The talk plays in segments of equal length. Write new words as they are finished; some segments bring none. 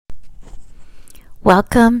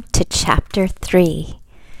Welcome to Chapter 3.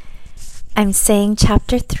 I'm saying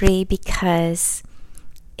Chapter 3 because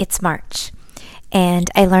it's March, and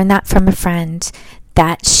I learned that from a friend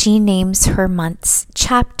that she names her months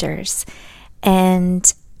chapters,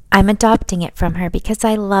 and I'm adopting it from her because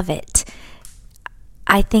I love it.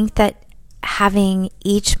 I think that having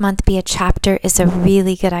each month be a chapter is a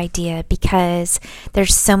really good idea because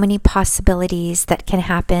there's so many possibilities that can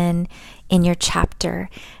happen in your chapter,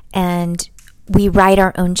 and we write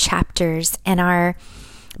our own chapters, and our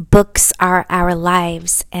books are our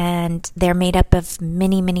lives, and they're made up of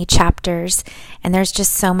many, many chapters, and there's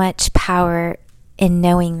just so much power in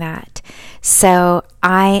knowing that. So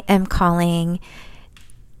I am calling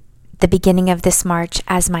the beginning of this March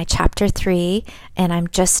as my Chapter 3, and I'm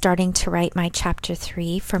just starting to write my Chapter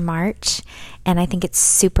 3 for March, and I think it's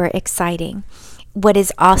super exciting. What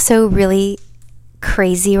is also really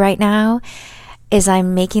crazy right now is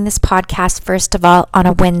I'm making this podcast, first of all, on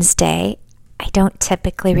a Wednesday. I don't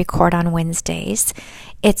typically record on Wednesdays.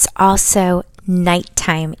 It's also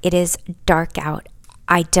nighttime. It is dark out.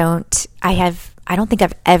 I don't think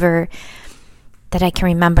I've ever, that I can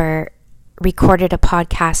remember, recorded a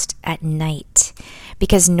podcast at night,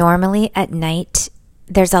 because normally at night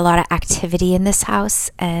there's a lot of activity in this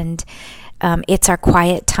house, and it's our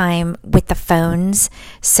quiet time with the phones.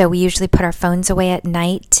 So we usually put our phones away at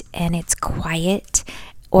night and it's quiet,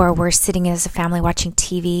 or we're sitting as a family watching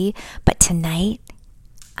TV. But tonight,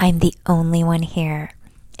 I'm the only one here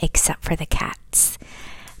except for the cats.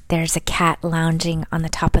 There's a cat lounging on the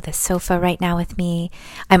top of the sofa right now with me.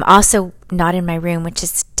 I'm also not in my room, which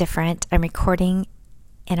is different. I'm recording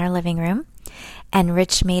in our living room, and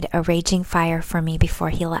Rich made a raging fire for me before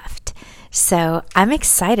he left. So I'm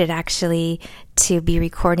excited actually to be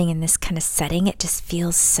recording in this kind of setting. It just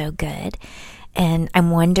feels so good. And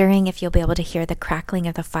I'm wondering if you'll be able to hear the crackling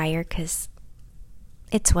of the fire, because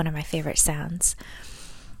it's one of my favorite sounds.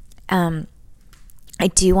 I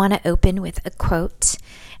do want to open with a quote,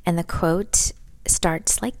 and the quote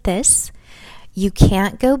starts like this: "You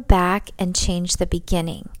can't go back and change the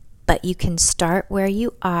beginning, but you can start where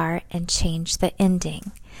you are and change the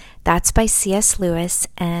ending." That's by C.S. Lewis,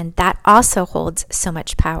 and that also holds so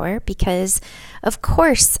much power because, of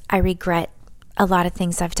course, I regret a lot of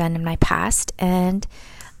things I've done in my past, and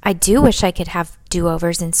I do wish I could have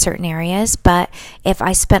do-overs in certain areas, but if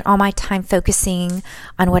I spent all my time focusing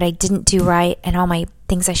on what I didn't do right and all my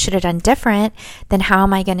things I should have done different, then how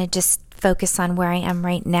am I going to just focus on where I am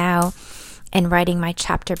right now and writing my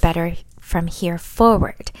chapter better from here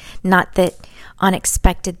forward? Not that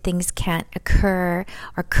unexpected things can't occur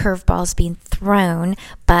or curveballs being thrown,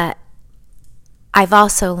 but I've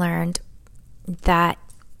also learned that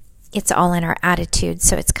it's all in our attitude.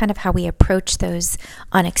 So it's kind of how we approach those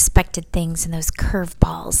unexpected things and those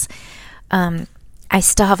curveballs. I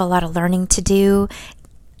still have a lot of learning to do.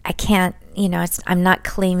 I can't, I'm not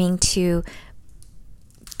claiming to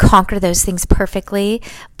conquer those things perfectly,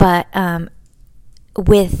 but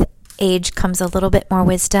with age comes a little bit more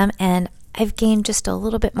wisdom, and I've gained just a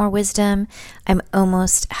little bit more wisdom. I'm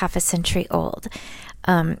almost half a century old.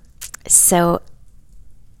 So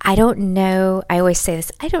I don't know, I always say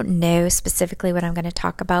this, I don't know specifically what I'm going to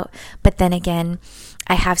talk about, but then again,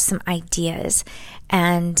 I have some ideas.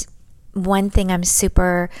 And one thing I'm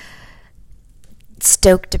super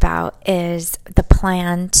stoked about is the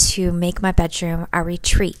plan to make my bedroom a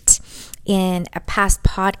retreat. In a past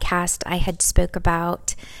podcast, I had spoke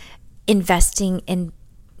about investing in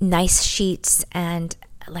nice sheets and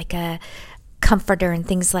like a comforter and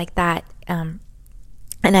things like that.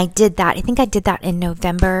 And I did that. I think I did that in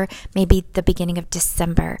November, maybe the beginning of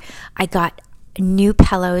December. I got new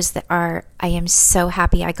pillows I am so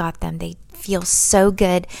happy I got them. They feel so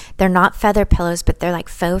good. They're not feather pillows, but they're like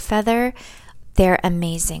faux feather. They're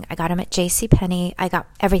amazing. I got them at JCPenney. I got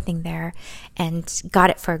everything there and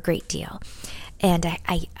got it for a great deal. And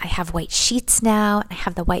I have white sheets now. I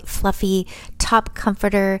have the white fluffy top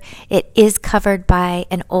comforter. It is covered by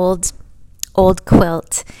an old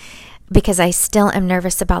quilt because I still am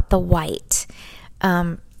nervous about the white.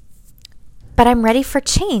 But I'm ready for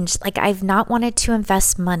change. Like, I've not wanted to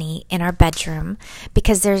invest money in our bedroom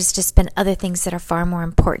because there's just been other things that are far more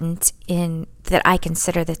important that I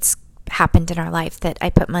consider that's happened in our life that I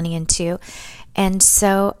put money into. And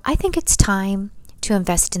so I think it's time to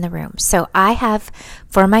invest in the room. So I have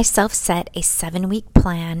for myself set a 7-week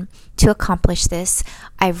plan to accomplish this.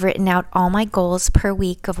 I've written out all my goals per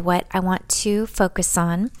week of what I want to focus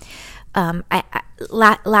on.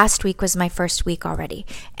 Last week was my first week already,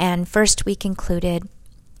 and first week included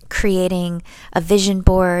creating a vision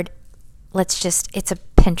board. It's a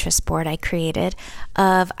Pinterest board I created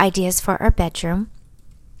of ideas for our bedroom.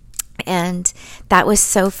 And that was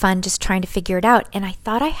so fun, just trying to figure it out. And I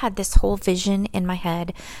thought I had this whole vision in my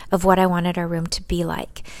head of what I wanted our room to be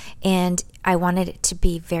like. And I wanted it to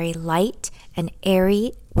be very light and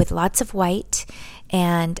airy with lots of white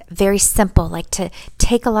and very simple, like to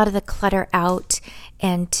take a lot of the clutter out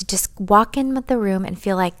and to just walk in the room and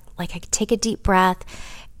feel like I could take a deep breath.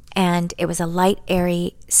 And it was a light,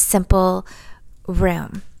 airy, simple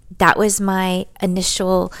room. That was my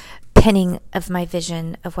initial pinning of my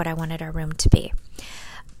vision of what I wanted our room to be.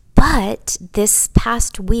 But this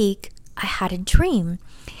past week, I had a dream.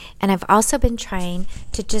 And I've also been trying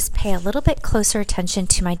to just pay a little bit closer attention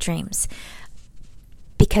to my dreams,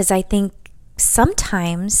 because I think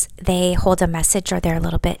sometimes they hold a message or they're a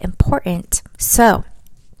little bit important. So,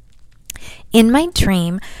 in my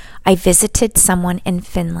dream, I visited someone in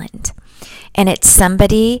Finland. And it's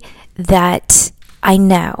somebody that I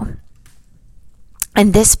know.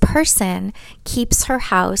 And this person keeps her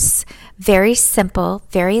house very simple,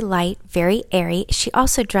 very light, very airy. She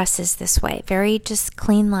also dresses this way, very just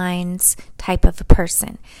clean lines type of a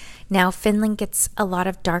person. Now, Finland gets a lot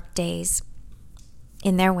of dark days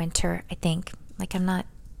in their winter, I think.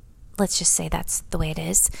 Let's just say that's the way it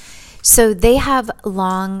is. So they have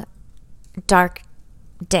long, dark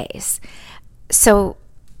days. So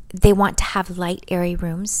they want to have light, airy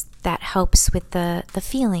rooms that helps with the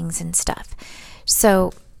feelings and stuff.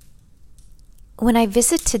 So when I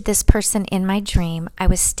visited this person in my dream, I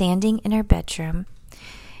was standing in her bedroom,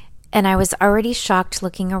 and I was already shocked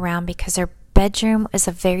looking around because her bedroom was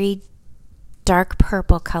a very dark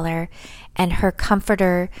purple color, and her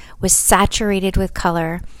comforter was saturated with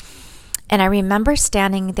color. And I remember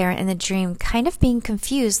standing there in the dream kind of being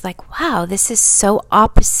confused, like, wow, this is so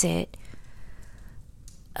opposite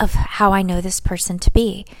of how I know this person to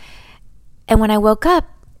be. And when I woke up,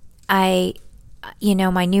 my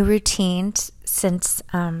new routine since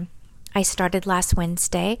I started last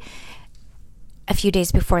Wednesday, a few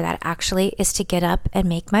days before that actually, is to get up and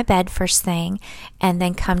make my bed first thing, and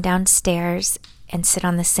then come downstairs and sit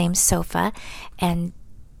on the same sofa and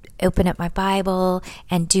open up my Bible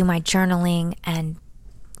and do my journaling and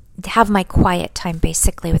have my quiet time,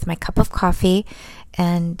 basically, with my cup of coffee,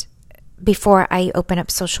 and before I open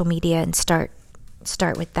up social media and start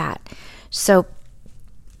with that. So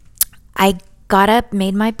I got up,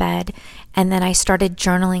 made my bed, and then I started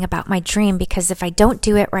journaling about my dream, because if I don't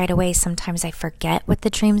do it right away, sometimes I forget what the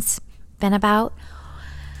dream's been about.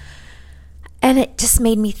 And it just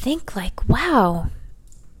made me think, like, wow,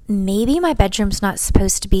 maybe my bedroom's not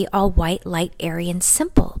supposed to be all white, light, airy, and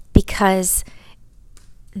simple, because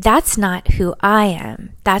that's not who I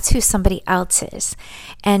am. That's who somebody else is.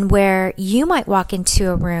 And where you might walk into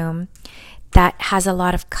a room that has a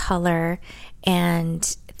lot of color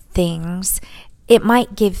and things, it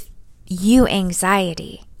might give you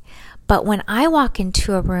anxiety. But when I walk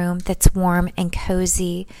into a room that's warm and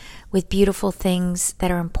cozy with beautiful things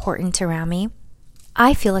that are important around me,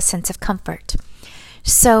 I feel a sense of comfort.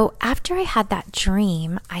 So after I had that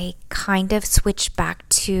dream, I kind of switched back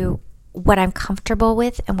to what I'm comfortable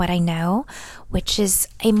with and what I know, which is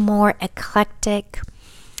a more eclectic,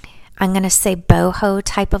 I'm going to say boho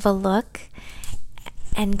type of a look.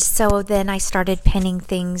 And so then I started pinning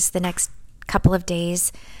things the next couple of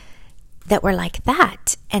days that were like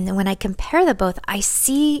that. And then when I compare the both, I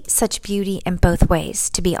see such beauty in both ways,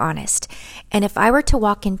 to be honest. And if I were to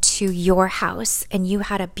walk into your house and you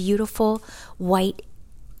had a beautiful white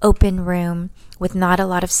open room with not a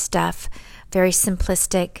lot of stuff, very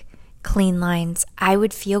simplistic, clean lines, I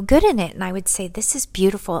would feel good in it. And I would say, this is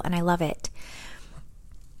beautiful and I love it.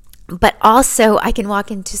 But also I can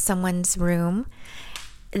walk into someone's room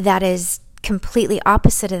that is completely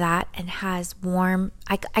opposite of that and has warm,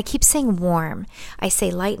 I keep saying warm. I say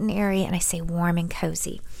light and airy, and I say warm and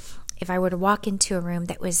cozy. If I were to walk into a room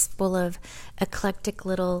that was full of eclectic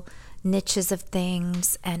little niches of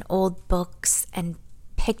things and old books and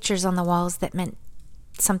pictures on the walls that meant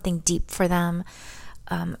something deep for them,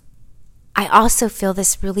 I also feel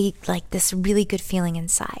this really good feeling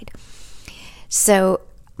inside. So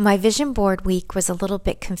my vision board week was a little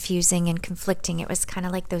bit confusing and conflicting. It was kind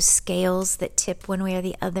of like those scales that tip one way or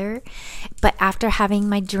the other. But after having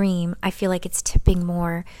my dream, I feel like it's tipping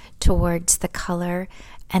more towards the color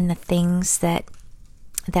and the things that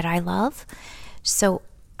I love. So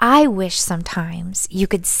I wish sometimes you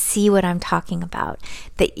could see what I'm talking about,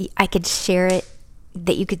 that I could share it,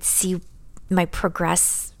 that you could see my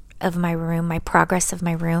progress of my room,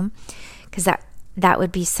 because that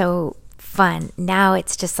would be so fun. Now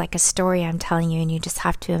it's just like a story I'm telling you, and you just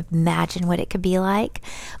have to imagine what it could be like.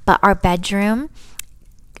 But our bedroom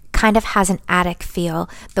kind of has an attic feel.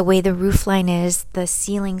 The way the roof line is, the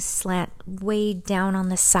ceilings slant way down on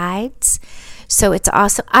the sides. So it's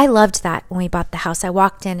also, I loved that when we bought the house. I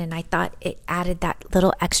walked in and I thought it added that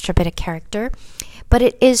little extra bit of character. But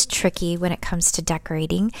it is tricky when it comes to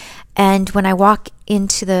decorating. And when I walk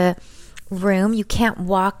into the room, you can't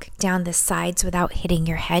walk down the sides without hitting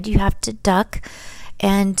your head. You have to duck.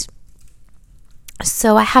 And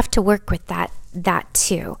so I have to work with that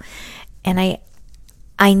too. And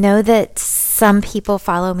I know that some people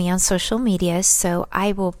follow me on social media, so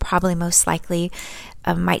I will probably most likely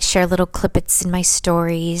might share little clippets in my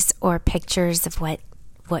stories or pictures of what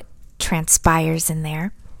transpires in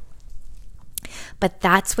there. But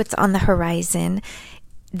that's what's on the horizon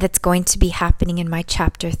that's going to be happening in my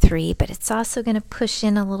chapter 3, but it's also going to push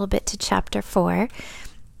in a little bit to chapter 4.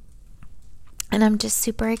 And I'm just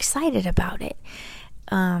super excited about it.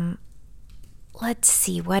 Let's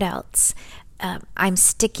see, what else? I'm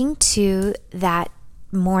sticking to that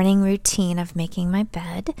morning routine of making my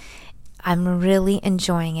bed. I'm really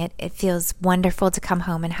enjoying it. It feels wonderful to come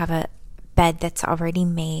home and have a bed that's already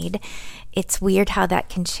made. It's weird how that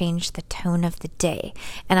can change the tone of the day.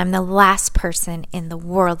 And I'm the last person in the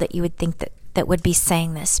world that you would think that would be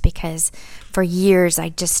saying this, because for years I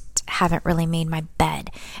just haven't really made my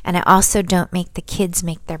bed. And I also don't make the kids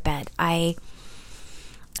make their bed.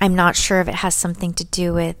 I'm not sure if it has something to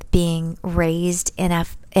do with being raised in a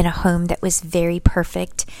home that was very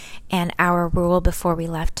perfect, and our rule before we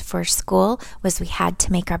left for school was we had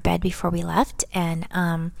to make our bed before we left, and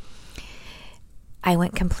I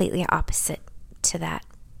went completely opposite to that.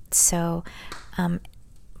 So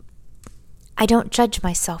I don't judge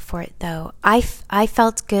myself for it, though. I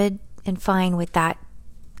felt good and fine with that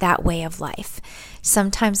way of life.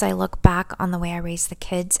 Sometimes I look back on the way I raised the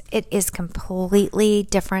kids. It is completely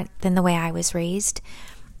different than the way I was raised.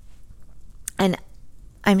 And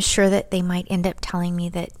I'm sure that they might end up telling me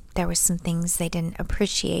that there were some things they didn't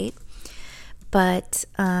appreciate. But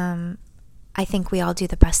I think we all do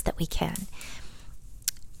the best that we can.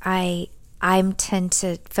 I tend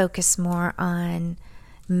to focus more on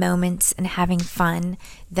moments and having fun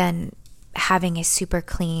than having a super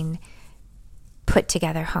clean, put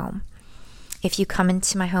together home. If you come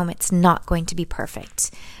into my home, it's not going to be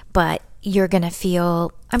perfect, but you're going to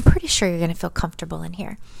feel, I'm pretty sure you're going to feel comfortable in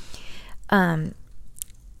here.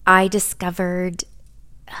 I discovered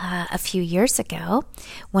a few years ago,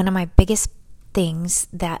 one of my biggest things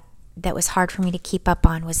that was hard for me to keep up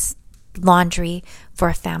on was laundry for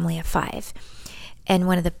a family of 5. And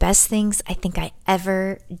one of the best things I think I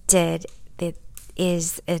ever did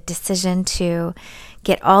is a decision to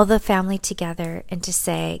get all the family together and to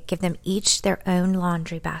say, give them each their own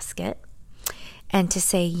laundry basket, and to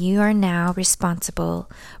say, you are now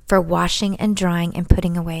responsible for washing and drying and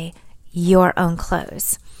putting away your own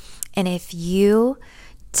clothes. And if you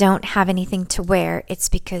don't have anything to wear, it's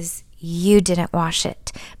because you didn't wash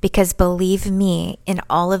it. Because believe me, in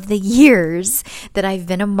all of the years that I've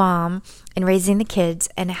been a mom and raising the kids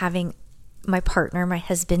and having my partner, my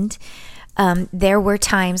husband, there were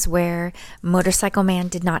times where Motorcycle Man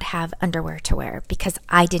did not have underwear to wear because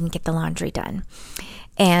I didn't get the laundry done.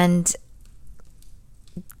 And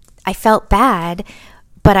I felt bad,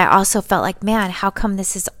 but I also felt like, man, how come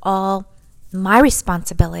this is all my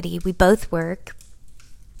responsibility? We both work.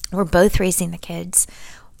 We're both raising the kids.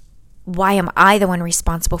 Why am I the one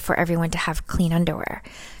responsible for everyone to have clean underwear?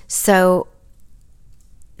 So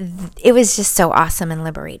it was just so awesome and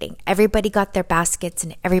liberating. Everybody got their baskets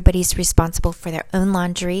and everybody's responsible for their own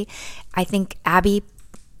laundry. I think Abby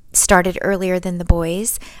started earlier than the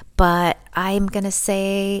boys, but I'm going to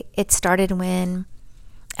say it started when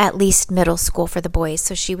at least middle school for the boys.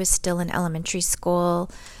 So she was still in elementary school,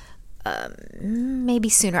 maybe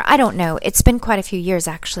sooner. I don't know. It's been quite a few years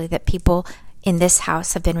actually that people in this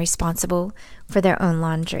house have been responsible for their own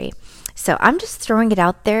laundry. So I'm just throwing it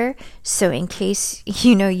out there. So in case,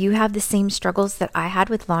 you have the same struggles that I had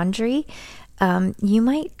with laundry, you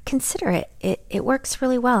might consider it. It works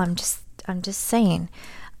really well. I'm just saying,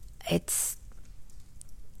 it's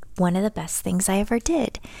one of the best things I ever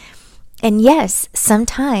did. And yes,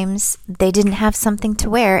 sometimes they didn't have something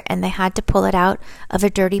to wear and they had to pull it out of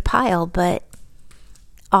a dirty pile, but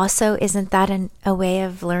also, isn't that a way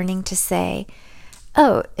of learning to say,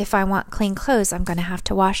 oh, if I want clean clothes, I'm going to have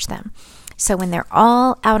to wash them. So when they're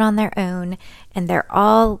all out on their own and they're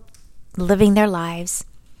all living their lives,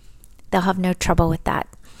 they'll have no trouble with that.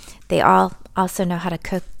 They all also know how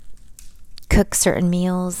to cook certain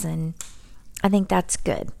meals, and I think that's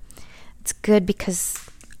good. It's good because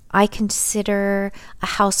I consider a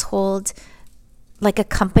household like a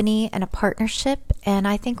company and a partnership, And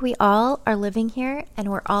I think we all are living here, and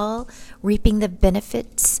we're all reaping the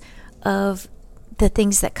benefits of the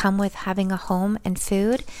things that come with having a home and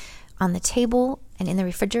food on the table and in the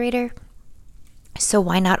refrigerator. So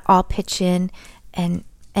why not all pitch in and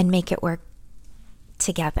make it work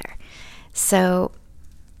together? So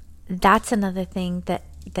that's another thing that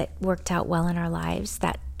worked out well in our lives,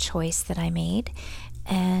 that choice that I made.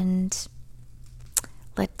 And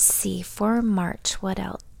let's see, for March, what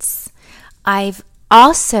else? I've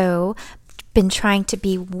also been trying to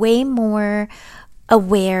be way more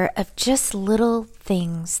aware of just little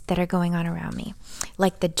things that are going on around me,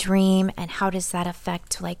 like the dream and how does that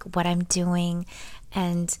affect like what I'm doing,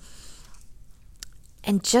 and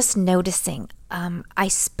just noticing. I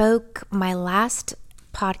spoke, my last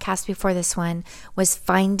podcast before this one was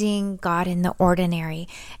finding God in the ordinary,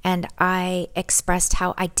 and I expressed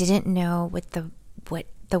how I didn't know what the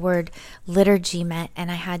word liturgy meant, and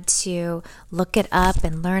I had to look it up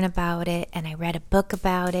and learn about it, and I read a book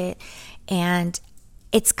about it. And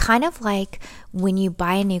it's kind of like when you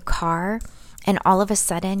buy a new car and all of a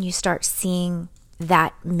sudden you start seeing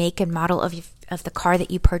that make and model of the car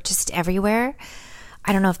that you purchased everywhere.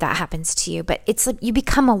 I don't know if that happens to you, but it's like you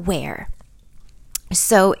become aware.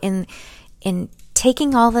 So in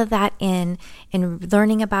taking all of that in and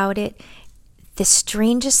learning about it, the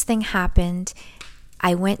strangest thing happened.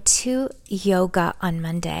 I went to yoga on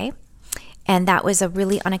Monday, and that was a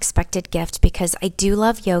really unexpected gift because I do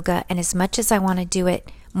love yoga, and as much as I want to do it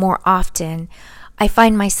more often, I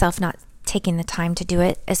find myself not taking the time to do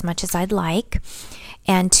it as much as I'd like.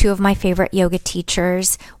 And two of my favorite yoga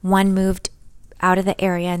teachers, one moved out of the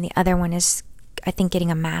area and the other one is, I think, getting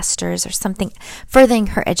a master's or something, furthering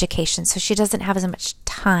her education, so she doesn't have as much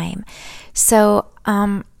time. So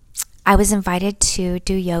I was invited to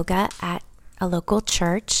do yoga at a local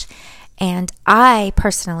church, and I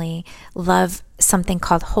personally love something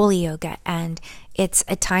called Holy Yoga, and it's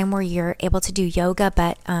a time where you're able to do yoga,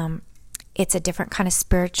 but it's a different kind of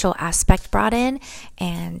spiritual aspect brought in,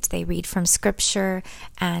 and they read from scripture,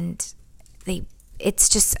 and it's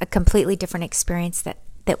just a completely different experience that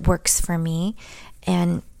works for me.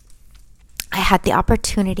 And I had the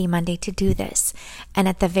opportunity Monday to do this, and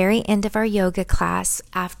at the very end of our yoga class,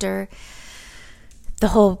 after the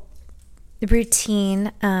whole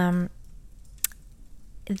routine,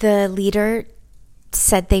 the leader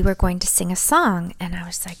said they were going to sing a song, and I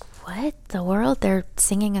was like, what the world? They're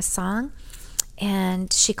singing a song?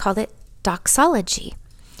 And she called it Doxology.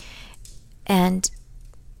 And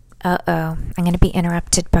I'm going to be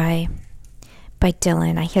interrupted by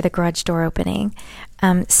Dylan. I hear the garage door opening.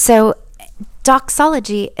 So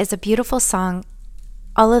Doxology is a beautiful song.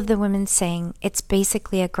 All of the women sang. It's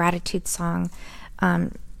basically a gratitude song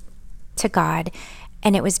to God,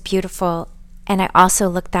 and it was beautiful. And I also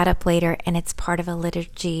looked that up later, and it's part of a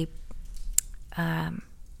liturgy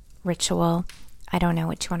ritual. I don't know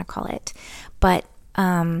what you want to call it, but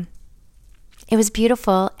it was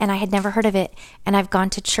beautiful, and I had never heard of it. And I've gone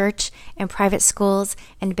to church and private schools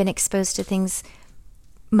and been exposed to things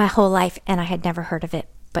my whole life, and I had never heard of it,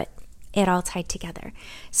 but it all tied together.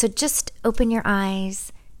 So just open your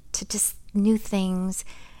eyes to just new things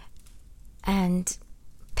and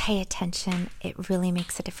pay attention. It really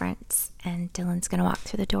makes a difference. And Dylan's going to walk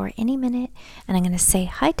through the door any minute, and I'm going to say,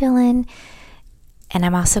 hi, Dylan. And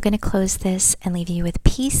I'm also going to close this and leave you with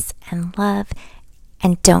peace and love.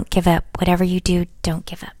 And don't give up. Whatever you do, don't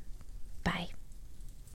give up.